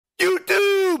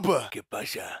¿Qué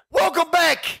pasa? Welcome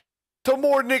back to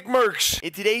more Nickmercs.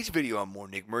 In today's video on more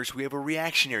Nickmercs, we have a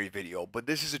reactionary video, but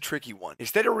this is a tricky one.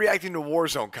 Instead of reacting to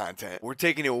Warzone content, we're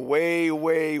taking it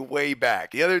way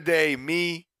back. The other day,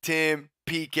 me, Tim,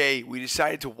 PK, we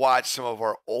decided to watch some of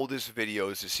our oldest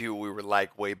videos to see what we were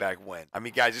like way back when. I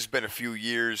mean, guys, it's been a few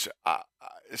years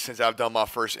since I've done my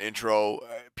first intro.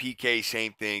 PK,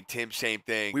 same thing. Tim, same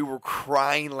thing. We were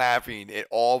crying laughing at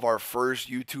all of our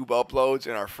first YouTube uploads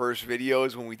and our first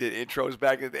videos when we did intros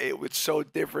back in the day. It was so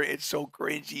different. It's so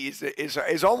cringy.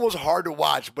 It's almost hard to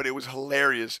watch, but it was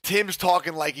hilarious. Tim's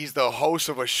talking like he's the host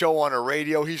of a show on a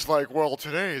radio. He's like, well,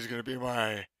 today is going to be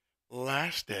my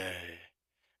last day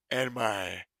and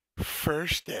my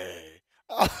first day.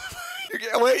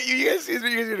 Wait, you guys see this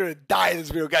video? You're gonna die in this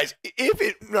video, guys.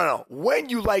 When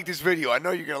you like this video, I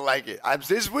know you're gonna like it.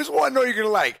 This is one I know you're gonna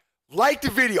like. Like the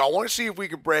video. I want to see if we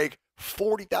can break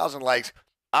 40,000 likes.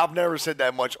 I've never said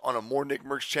that much on a More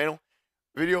Nickmercs channel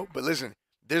video, but listen,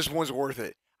 this one's worth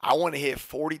it. I want to hit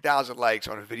 40,000 likes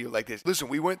on a video like this. Listen,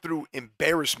 we went through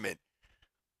embarrassment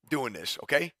doing this,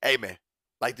 okay? Hey, man,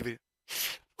 like the video.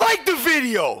 Like the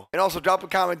video! And also drop a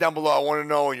comment down below. I want to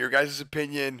know, in your guys'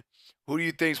 opinion, who do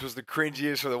you think was the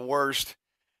cringiest or the worst?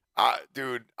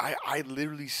 Dude, I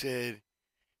literally said,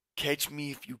 catch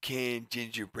me if you can,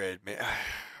 gingerbread, man.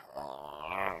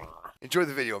 Enjoy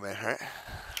the video, man, all right?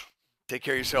 Take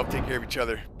care of yourself, take care of each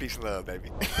other. Peace and love,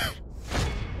 baby.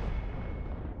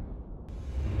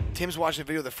 Tim's watching the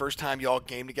video the first time y'all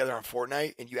game together on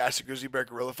Fortnite, and you asked the Grizzly Bear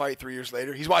Gorilla fight 3 years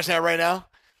later. He's watching that right now.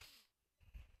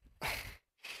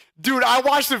 Dude, I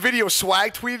watched the video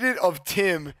Swag tweeted of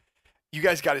Tim. You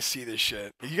guys got to see this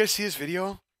shit. Did you guys see this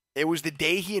video? It was the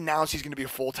day he announced he's going to be a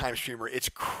full-time streamer. It's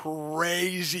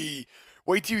crazy.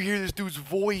 Wait till you hear this dude's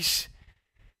voice.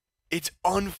 It's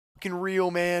unfucking real,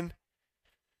 man.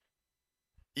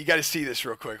 You got to see this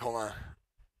real quick. Hold on.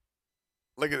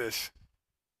 Look at this.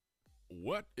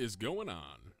 What is going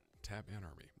on, Tap and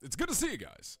Army? It's good to see you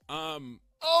guys.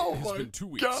 It's been 2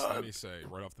 weeks, let me say,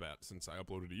 right off the bat, since I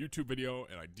uploaded a YouTube video,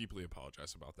 and I deeply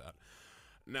apologize about that.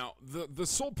 Now, the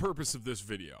sole purpose of this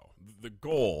video, the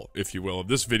goal, if you will, of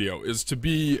this video is to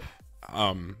be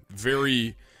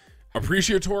very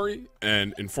appreciatory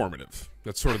and informative.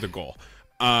 That's sort of the goal.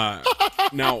 Now,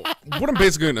 what I'm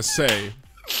basically going to say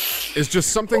is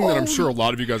just something that I'm sure a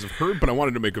lot of you guys have heard, but I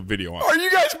wanted to make a video on. Are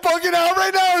you guys bugging out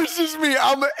right now, or is this me?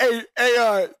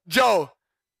 Hey, Joe,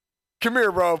 come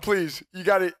here, bro, please. You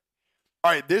got it.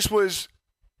 All right, this was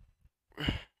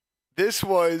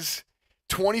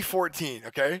 2014,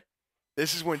 okay?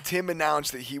 This is when Tim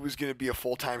announced that he was going to be a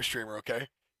full-time streamer, okay?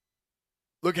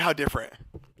 Look at how different.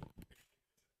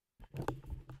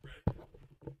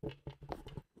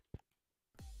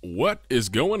 What is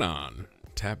going on,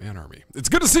 Tap and Army? It's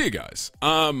good to see you guys.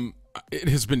 It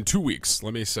has been 2 weeks,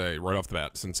 let me say, right off the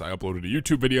bat, since I uploaded a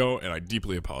YouTube video, and I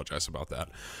deeply apologize about that.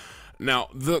 Now,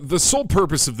 the sole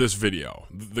purpose of this video,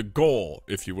 the goal,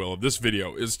 if you will, of this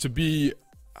video is to be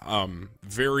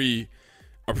very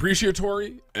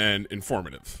appreciatory and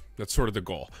informative. That's sort of the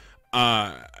goal.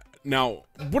 Now,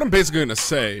 what I'm basically going to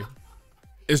say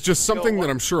is just something that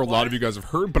I'm sure a lot of you guys have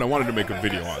heard, but I wanted to make a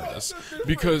video on this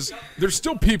because there's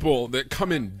still people that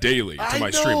come in daily to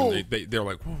my stream and they're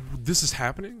like, whoa, this is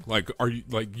happening? Like, are you,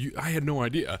 like, I had no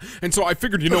idea. And so I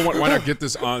figured, you know what, why not get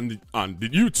this on the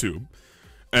YouTube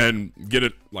and get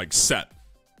it, like, set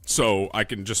so I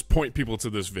can just point people to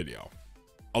this video.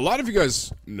 A lot of you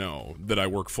guys know that I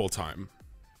work full-time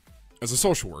as a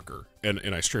social worker, and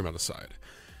I stream on the side.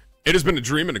 It has been a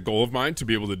dream and a goal of mine to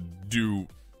be able to do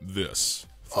this.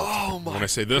 Oh my When I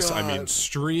say this, God. I mean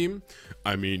stream,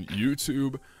 I mean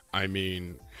YouTube, I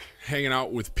mean hanging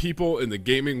out with people in the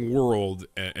gaming world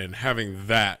and having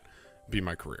that be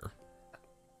my career.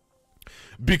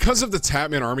 Because of the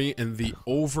Tapman Army and the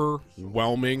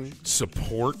overwhelming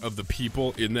support of the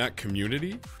people in that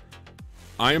community,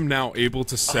 I am now able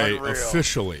to say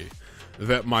officially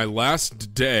that my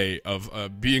last day of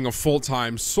being a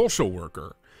full-time social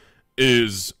worker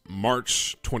is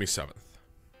March 27th.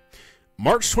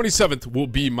 March 27th will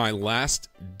be my last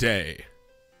day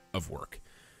of work.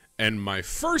 And my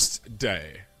first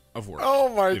day of work. Oh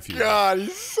my God,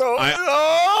 he's so... I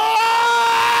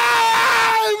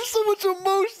have so much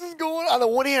emotions going on. On the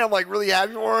one hand, I'm like really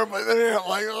happy for him, but then I'm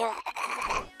like...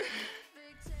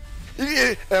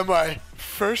 And my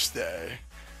first day...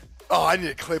 Oh, I need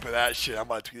a clip of that shit. I'm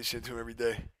about to tweet this shit to him every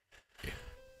day.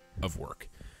 Of work.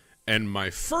 And my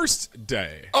first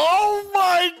day... Oh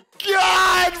my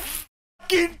God!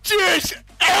 Fucking just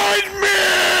end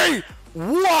me!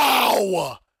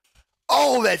 Wow!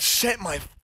 Oh, that sent my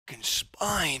fucking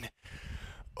spine.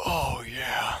 Oh,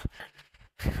 yeah.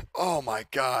 Oh my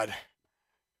God.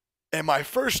 And my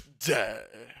first day.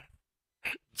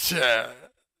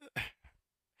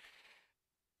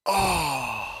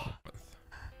 Oh.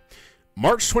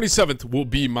 March 27th will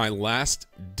be my last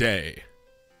day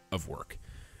of work.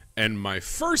 And my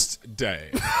first day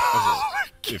of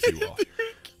work, if you will.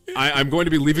 I'm going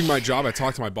to be leaving my job. I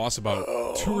talked to my boss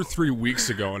about 2 or 3 weeks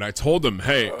ago, and I told him,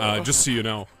 hey, just so you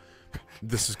know,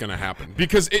 this is going to happen.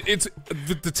 Because it's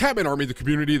the Tapman Army, the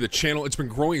community, the channel, it's been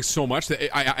growing so much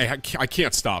that I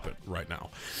can't stop it right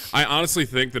now. I honestly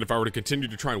think that if I were to continue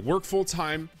to try and work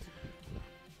full-time,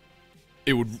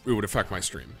 it would affect my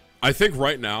stream. I think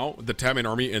right now, the Tapman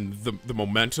Army and the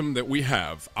momentum that we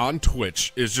have on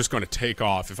Twitch is just going to take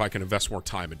off if I can invest more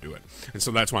time into it. And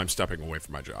so that's why I'm stepping away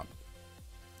from my job.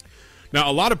 Now,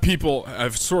 a lot of people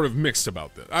have sort of mixed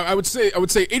about this. I would say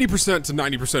 80% to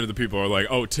 90% of the people are like,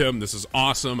 oh, Tim, this is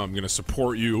awesome. I'm going to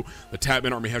support you. The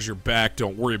Tapman Army has your back.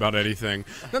 Don't worry about anything.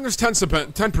 Then there's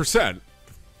 10%,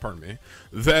 pardon me,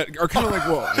 that are kind of like,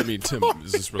 well, I mean, Tim,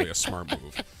 is this really a smart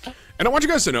move? And I want you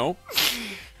guys to know,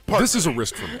 this is a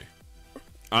risk for me.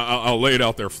 I'll lay it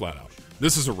out there flat out.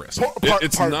 This is a risk.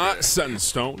 It's not set in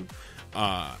stone.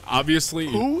 Obviously.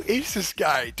 Who is this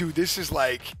guy? Dude, this is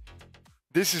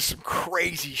some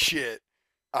crazy shit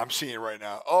I'm seeing right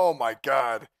now. Oh my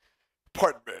God.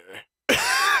 Pardon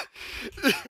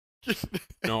me.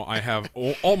 No, I have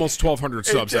almost 1,200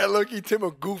 subs. Hey, look, Tim,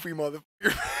 a goofy motherfucker.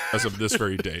 As of this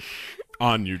very date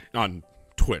on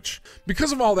Twitch.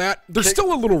 Because of all that, there's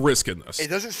still a little risk in this. It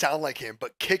doesn't sound like him,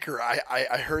 but Kicker,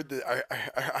 I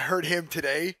heard him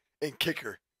today in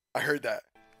Kicker. I heard that.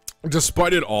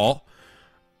 Despite it all,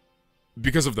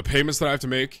 because of the payments that I have to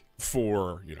make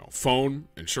for, phone,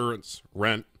 insurance,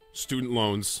 rent, student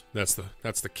loans, that's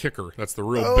the kicker. That's the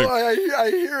real big.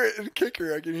 I hear it in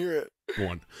Kicker. I can hear it.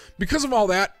 One. Because of all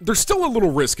that, there's still a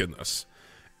little risk in this.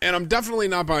 And I'm definitely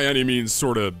not by any means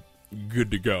sort of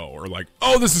good to go or like,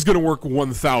 oh, this is going to work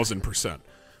 1,000%.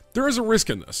 There is a risk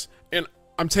in this. And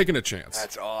I'm taking a chance.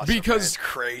 That's awesome. Because it's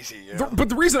crazy. But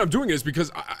the reason I'm doing it is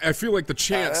because I feel like the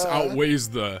chance outweighs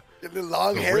the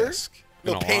long hair risk.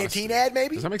 Little Pantene ad,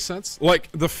 maybe? Does that make sense? Like,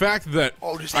 the fact that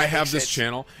I have this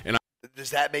channel, and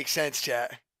does that make sense,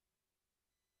 chat?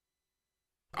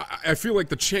 I feel like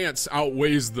the chance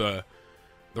outweighs the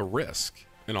risk,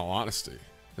 in all honesty.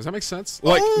 Does that make sense?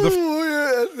 Like,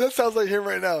 yeah, that sounds like him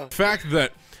right now. The fact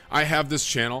that I have this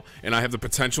channel, and I have the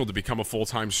potential to become a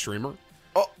full-time streamer,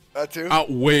 that too?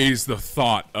 Outweighs the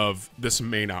thought of this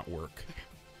may not work.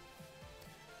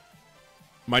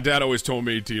 My dad always told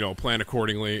me to, plan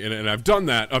accordingly, and I've done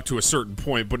that up to a certain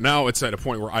point, but now it's at a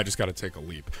point where I just got to take a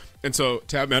leap. And so,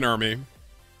 Tapman Army,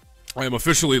 I am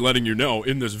officially letting you know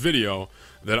in this video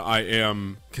that I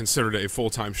am considered a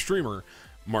full-time streamer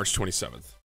March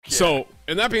 27th. Yeah. So,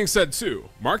 and that being said, too,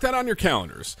 mark that on your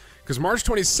calendars, because March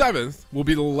 27th will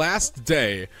be the last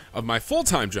day of my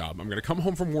full-time job. I'm going to come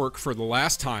home from work for the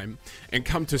last time and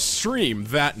come to stream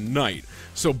that night.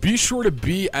 So be sure to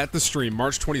be at the stream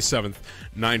March 27th,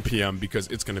 9 p.m., because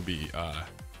it's going to be,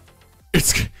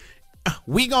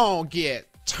 we gonna get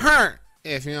turned,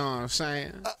 if you know what I'm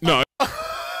saying. No.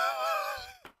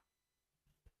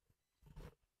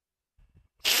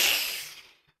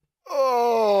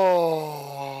 Oh.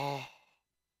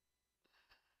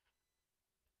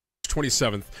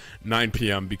 27th, 9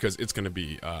 p.m. because it's going to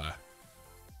be,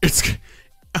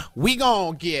 we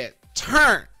gonna get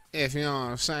turned, if you know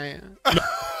what I'm saying.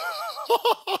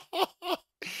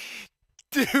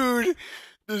 Dude,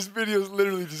 this video is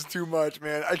literally just too much,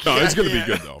 man. I can't. No, it's going to be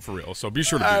good, though, for real. So be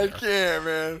sure to be there. I can't,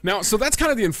 man. Now, so that's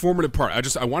kind of the informative part.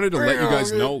 I wanted to let you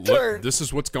guys know, look, this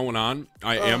is what's going on.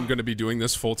 I am going to be doing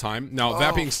this full time. Now,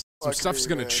 that being said, some stuff's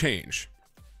going to change.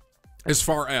 As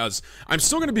far as, I'm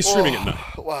still going to be streaming at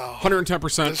night. Wow.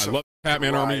 110%. I love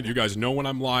Tapman Army. You guys know when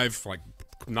I'm live, like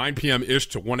 9 p.m.-ish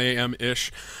to 1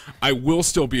 a.m.-ish. I will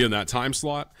still be in that time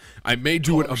slot. I may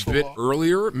do it a bit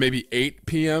earlier, maybe 8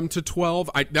 p.m. to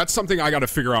 12. That's something I got to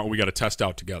figure out and we got to test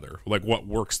out together, like what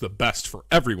works the best for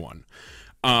everyone.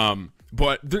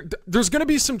 But there's going to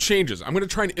be some changes. I'm going to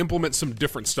try and implement some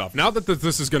different stuff. Now that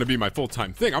this is going to be my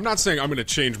full-time thing, I'm not saying I'm going to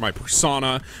change my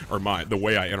persona or the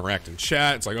way I interact in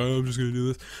chat. It's like, oh, I'm just going to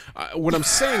do this. What I'm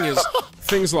saying is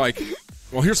things like,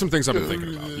 well, here's some things I've been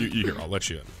thinking about. You hear, I'll let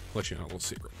you in. Let you in a little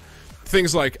secret.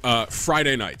 Things like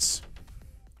Friday nights.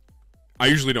 I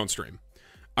usually don't stream.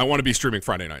 I want to be streaming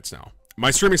Friday nights now.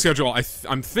 My streaming schedule,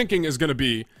 I'm thinking, is going to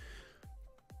be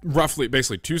roughly,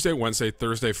 basically Tuesday, Wednesday,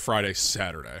 Thursday, Friday,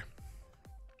 Saturday.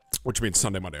 Which means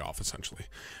Sunday, Monday off, essentially.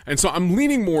 And so I'm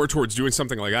leaning more towards doing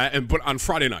something like that. But on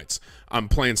Friday nights, I'm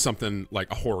playing something like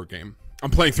a horror game. I'm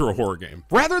playing through a horror game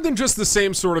rather than just the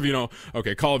same sort of, you know,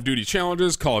 okay, Call of Duty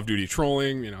challenges, Call of Duty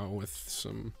trolling, you know, with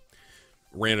some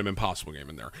random impossible game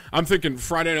in there. I'm thinking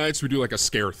Friday nights we do like a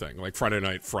scare thing, like Friday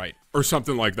Night Fright or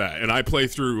something like that, and I play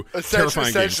through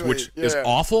terrifying games, which is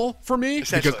awful for me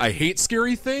because I hate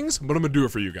scary things, but I'm gonna do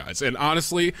it for you guys. And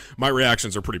honestly, my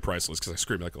reactions are pretty priceless because I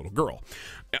scream like a little girl.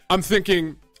 I'm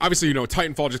thinking, obviously, you know,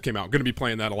 Titanfall just came out. Gonna be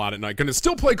playing that a lot at night. Gonna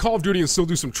still play Call of Duty and still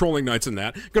do some trolling nights in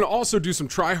that. Gonna also do some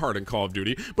try-hard in Call of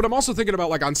Duty, but I'm also thinking about,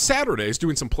 like, on Saturdays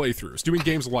doing some playthroughs, doing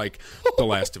games like The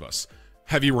Last of Us,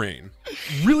 Heavy Rain,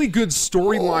 really good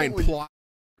storyline plot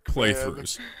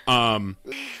playthroughs.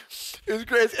 It's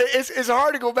great. It's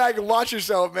hard to go back and watch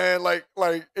yourself, man. Like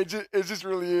it just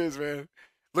really is, man.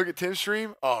 Look at Tim's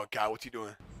stream. Oh God, what's he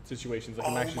doing? Situations like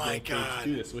I'm actually going to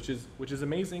do this, which is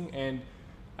amazing, and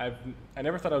I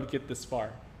never thought I would get this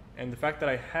far, and the fact that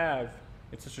I have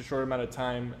in such a short amount of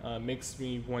time makes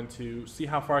me want to see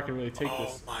how far I can really take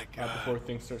this before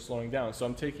things start slowing down. So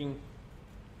I'm taking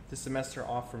this semester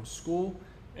off from school,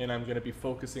 and I'm going to be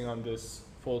focusing on this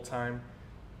full time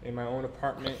in my own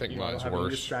apartment. I don't have any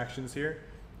distractions here,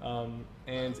 and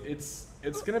it's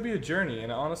going to be a journey.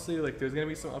 And honestly, like, there's going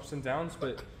to be some ups and downs,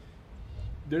 but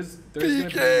there's going to be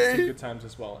some good times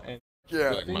as well. And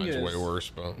like mine's way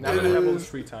worse, but now that I have all this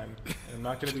free time, and I'm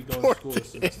not going to be going to school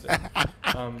this semester.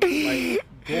 My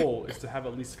goal is to have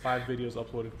at least 5 videos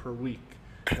uploaded per week,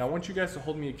 and I want you guys to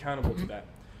hold me accountable to that.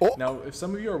 Now, if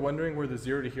some of you are wondering where the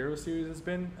Zero to Hero series has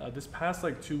been, this past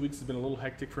like 2 weeks has been a little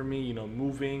hectic for me. You know,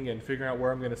 moving and figuring out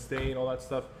where I'm going to stay and all that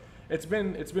stuff. It's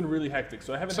been really hectic.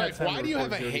 So I haven't had time why to do you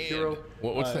have a Zero hand? To Hero.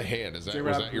 What's the hand? Was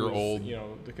that your old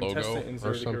the contestant logo in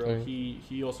Zero or to something? Hero?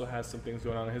 He also has some things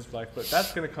going on in his life, but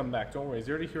that's going to come back. Don't worry.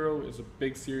 Zero to Hero is a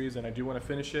big series, and I do want to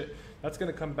finish it. That's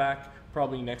going to come back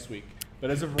probably next week. But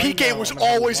as of right PK now, was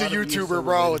always a YouTuber,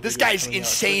 bro. This guy's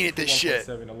insane at this shit.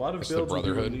 A lot of builds will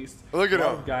be released. Look at a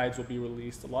lot him. of guides will be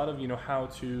released. A lot of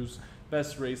how-tos,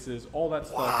 best races, all that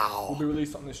stuff will be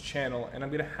released on this channel, and I'm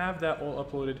gonna have that all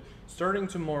uploaded starting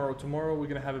tomorrow. Tomorrow we're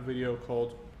gonna have a video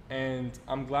called, and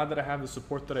I'm glad that I have the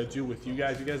support that I do with you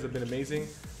guys. You guys have been amazing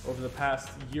over the past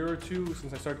year or two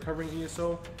since I started covering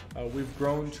ESO. We've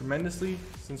grown tremendously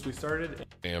since we started.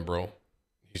 Damn, bro.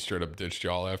 He straight up ditched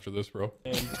y'all after this, bro.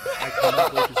 And I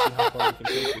cannot wait to see how far we can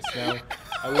take this. Now,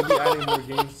 I will be adding more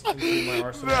games into my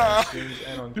arsenal on streams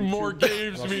and on YouTube. More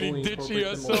games, meaning ditch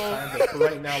ESO. But for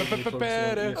right now, we're focusing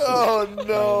on ESO. Oh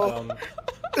no! And,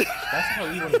 that's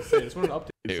how we wanted to say it. It's an update.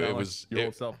 It was your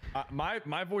old self.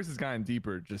 My voice has gotten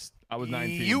deeper. Just I was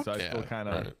 19, so I still kind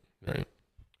of. Right.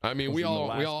 I mean, we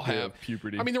all have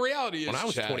puberty. I mean, the reality is, when I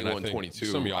was 21, 22,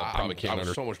 some of y'all probably can't I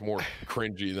was so much more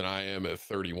cringy than I am at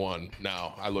 31.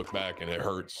 Now I look back and it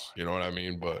hurts. You know what I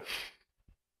mean? But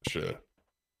shit.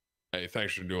 Hey,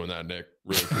 thanks for doing that, Nick.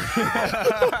 Really appreciate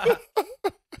it.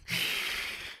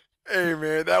 Hey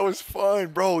man, that was fun,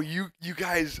 bro. You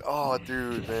guys, oh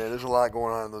dude, man, there's a lot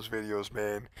going on in those videos,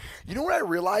 man. You know what I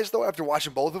realized though after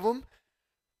watching both of them?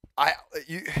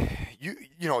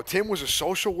 You know, Tim was a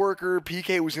social worker.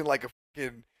 PK was in like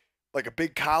a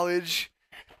big college.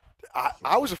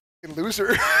 I was a fucking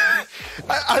loser.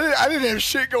 I didn't have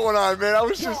shit going on, man. I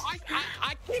was just.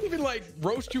 I can't even like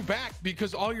roast you back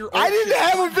because all your. I didn't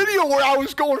have a video where I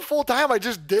was going full time. I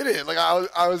just did it. Like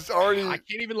I was already. I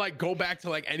can't even like go back to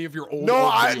like any of your old.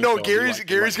 No. Gary's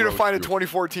gonna find a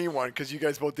 2014 one because you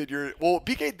guys both did your. Well,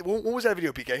 PK, when was that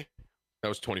video, PK? That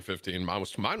was 2015. Mine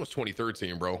was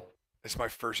 2013, bro. That's my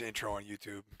first intro on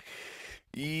YouTube.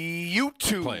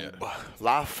 YouTube.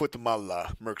 La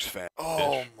Futmala, Mercs fan.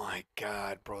 Oh my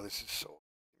god, bro, this is so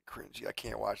cringy. I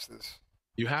can't watch this.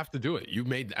 You have to do it. You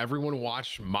made everyone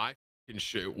watch my fucking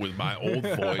shit with my old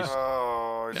voice.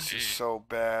 Oh, it's just so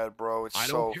bad, bro. It's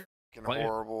so fucking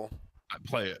horrible. I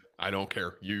play it. I don't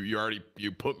care. You already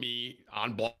put me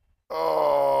on block.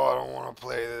 Oh, I don't want to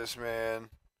play this, man.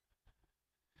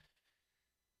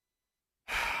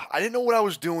 I didn't know what I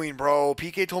was doing, bro.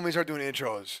 PK told me to start doing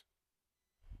intros.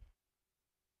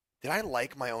 Did I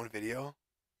like my own video?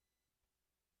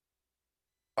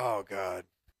 Oh, God.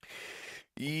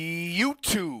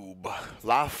 YouTube.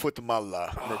 La Futmala,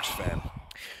 Mercs fan.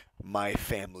 My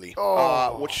family.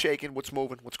 What's shaking? What's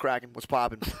moving? What's cracking? What's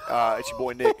popping? It's your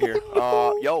boy Nick here.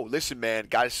 Yo, listen, man.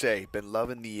 Gotta say, been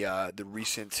loving the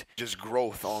recent just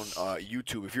growth on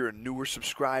YouTube. If you're a newer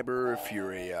subscriber, if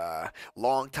you're a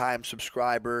long-time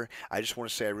subscriber, I just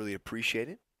want to say I really appreciate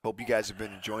it. Hope you guys have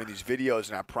been enjoying these videos,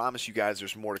 and I promise you guys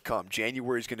there's more to come.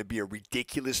 January is going to be a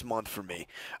ridiculous month for me.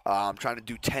 I'm trying to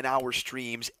do 10-hour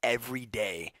streams every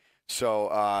day.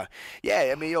 So,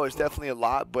 yeah, I mean, yo, it's definitely a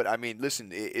lot, but I mean, listen,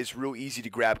 it's real easy to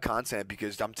grab content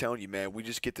because I'm telling you, man, we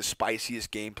just get the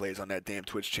spiciest gameplays on that damn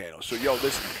Twitch channel. So, yo,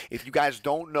 listen, if you guys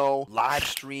don't know, live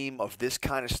stream of this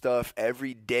kind of stuff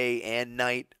every day and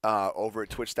night over at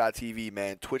twitch.tv,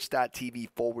 man,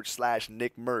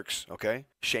 twitch.tv/Nickmercs, okay?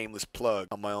 Shameless plug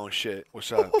on my own shit.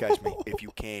 What's up? Catch me if you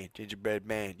can, Gingerbread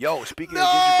Man. Yo, speaking of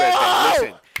Gingerbread Man,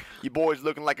 listen, your boy's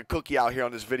looking like a cookie out here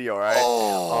on this video, all right?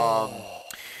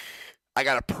 I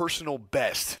got a personal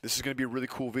best. This is going to be a really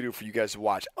cool video for you guys to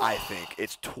watch, I think.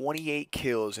 It's 28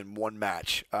 kills in one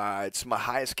match. It's my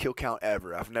highest kill count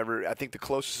ever. I think the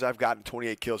closest I've gotten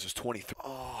 28 kills is 23.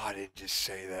 Oh, I didn't just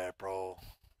say that, bro.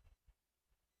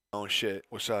 Oh, shit.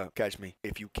 What's up? Catch me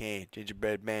if you can,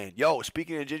 Gingerbread Man. Yo,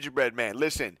 speaking of Gingerbread Man,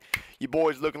 listen, your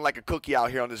boy's looking like a cookie out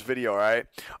here on this video, all right?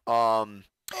 Oh!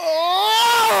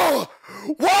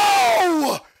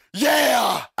 Whoa!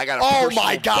 Yeah! I got a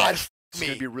personal best. It's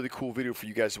going to be a really cool video for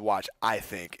you guys to watch, I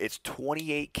think. It's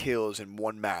 28 kills in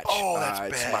one match. Oh, that's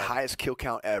bad. It's my highest kill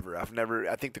count ever. I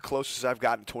think the closest I've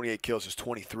gotten 28 kills is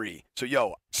 23. So,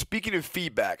 yo, speaking of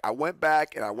feedback, I went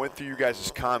back and I went through you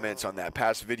guys' comments on that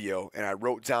past video, and I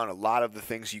wrote down a lot of the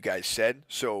things you guys said.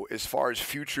 So, as far as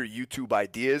future YouTube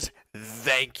ideas,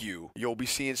 thank you. You'll be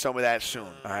seeing some of that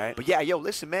soon, all right? But, yeah, yo,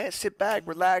 listen, man, sit back,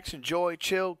 relax, enjoy,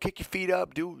 chill, kick your feet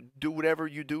up, do whatever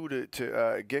you do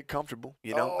to get comfortable,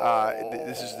 you know?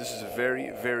 This is a very,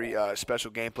 very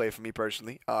special gameplay for me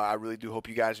personally. I really do hope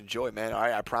you guys enjoy, man. All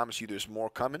right, I promise you there's more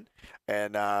coming.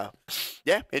 And,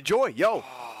 yeah, enjoy. Yo,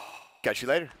 catch you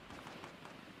later.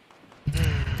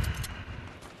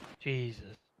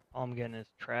 Jesus. All I'm getting is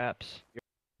traps.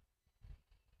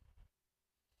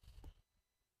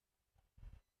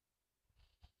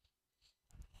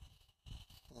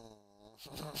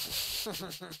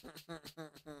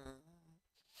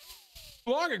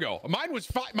 Long ago. Mine was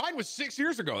 6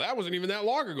 years ago. That wasn't even that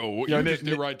long ago. What you just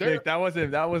did right there. Nick, that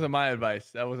wasn't my advice.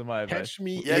 That wasn't my advice. Catch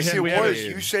me. Yes, it was.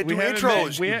 You said do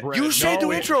intros. You said do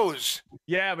intros.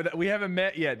 Yeah, but we haven't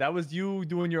met yet. That was you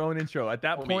doing your own intro. At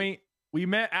that point, we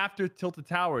met after Tilted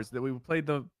Towers. That we played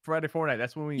the Friday Fortnite.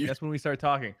 That's when we started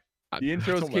talking. The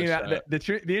intros came out. The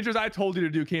intros I told you to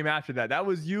do came after that. That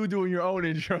was you doing your own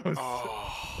intros.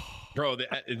 Oh. Bro,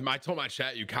 I told my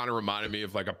chat you kind of reminded me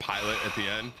of like a pilot at the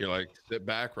end. You're like, sit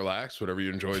back, relax, whatever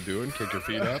you enjoy doing, kick your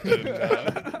feet up. And,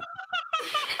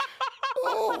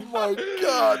 oh my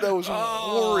God, that was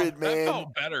horrid, man. That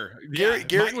felt better. Gary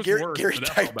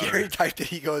typed it.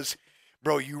 He goes,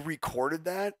 bro, you recorded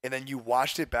that and then you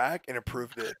watched it back and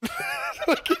approved it.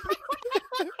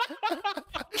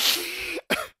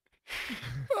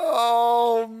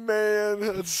 Oh man,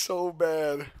 that's so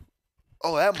bad.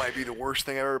 Oh, that might be the worst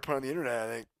thing I've ever put on the internet,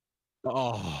 I think.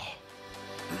 Oh.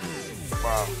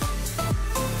 Wow.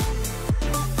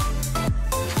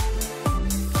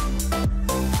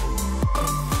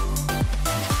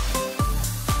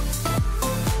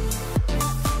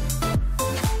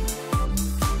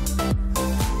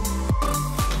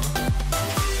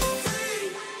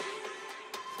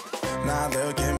 Now looking